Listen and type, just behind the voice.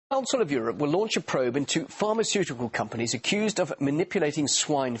The Council of Europe will launch a probe into pharmaceutical companies accused of manipulating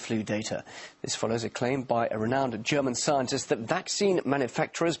swine flu data. This follows a claim by a renowned German scientist that vaccine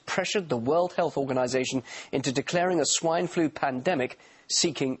manufacturers pressured the World Health Organization into declaring a swine flu pandemic,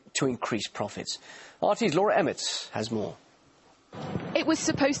 seeking to increase profits. RT's Laura Emmett has more. It was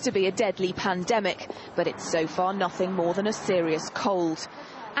supposed to be a deadly pandemic, but it's so far nothing more than a serious cold.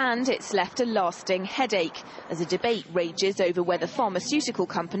 And it's left a lasting headache as a debate rages over whether pharmaceutical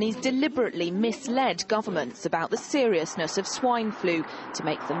companies deliberately misled governments about the seriousness of swine flu to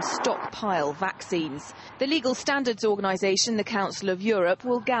make them stockpile vaccines. The legal standards organisation, the Council of Europe,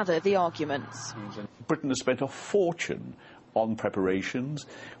 will gather the arguments. Britain has spent a fortune on preparations.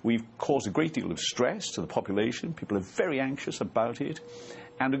 We've caused a great deal of stress to the population. People are very anxious about it.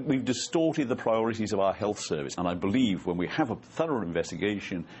 And we've distorted the priorities of our health service. And I believe when we have a thorough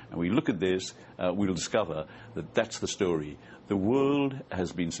investigation and we look at this, we'll discover that that's the story. The world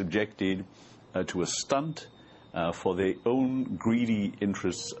has been subjected to a stunt for their own greedy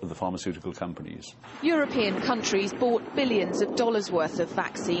interests of the pharmaceutical companies. European countries bought billions of dollars worth of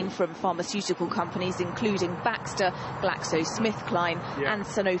vaccine from pharmaceutical companies including Baxter, GlaxoSmithKline and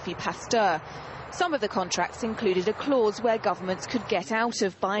Sanofi Pasteur. Some of the contracts included a clause where governments could get out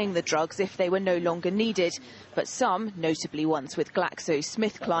of buying the drugs if they were no longer needed, but some, notably ones with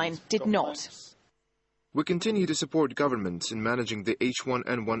GlaxoSmithKline, did not. We continue to support governments in managing the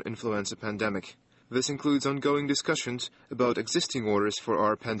H1N1 influenza pandemic. This includes ongoing discussions about existing orders for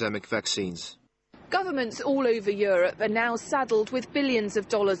our pandemic vaccines. Governments all over Europe are now saddled with billions of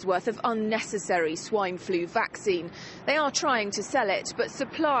dollars worth of unnecessary swine flu vaccine. They are trying to sell it, but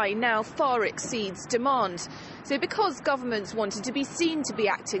supply now far exceeds demand. So because governments wanted to be seen to be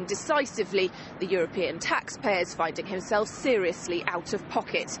acting decisively, the European taxpayer is finding himself seriously out of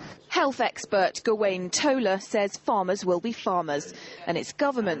pocket. Health expert Gawain Tola says farmers will be farmers, and it's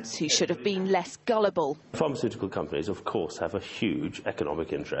governments who should have been less gullible. Pharmaceutical companies, of course, have a huge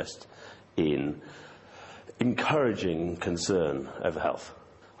economic interest in encouraging concern over health.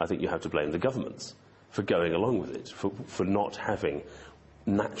 I think you have to blame the governments for going along with it, for not having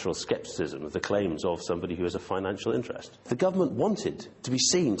natural scepticism of the claims of somebody who has a financial interest. The government wanted to be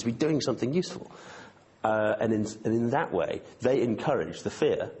seen to be doing something useful, and in that way they encouraged the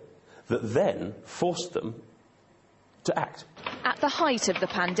fear that then forced them to act. At the height of the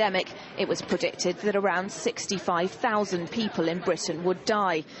pandemic, it was predicted that around 65,000 people in Britain would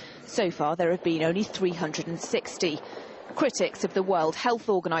die. So far, there have been only 360. Critics of the World Health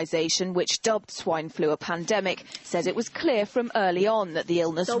Organization, which dubbed swine flu a pandemic, said it was clear from early on that the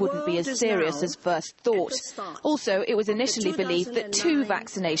illness wouldn't be as serious as first thought. Also, it was initially believed that 2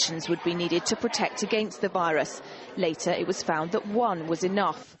 vaccinations would be needed to protect against the virus. Later, it was found that 1 was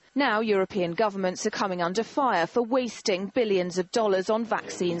enough. Now, European governments are coming under fire for wasting billions of dollars on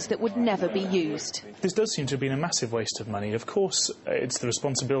vaccines that would never be used. This does seem to have been a massive waste of money. Of course, it's the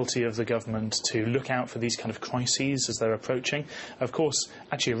responsibility of the government to look out for these kind of crises as they're approaching. Of course,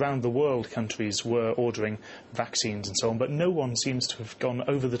 actually around the world, countries were ordering vaccines and so on, but no one seems to have gone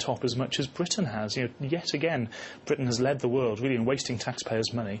over the top as much as Britain has. Yet again, Britain has led the world really in wasting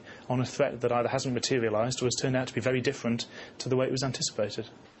taxpayers' money on a threat that either hasn't materialised or has turned out to be very different to the way it was anticipated.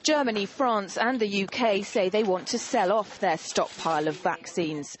 Germany, France and the UK say they want to sell off their stockpile of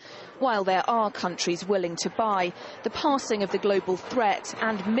vaccines. While there are countries willing to buy, the passing of the global threat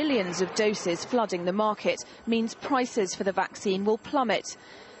and millions of doses flooding the market means prices for the vaccine will plummet.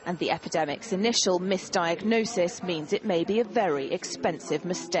 And the epidemic's initial misdiagnosis means it may be a very expensive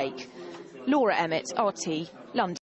mistake. Laura Emmett, RT, London.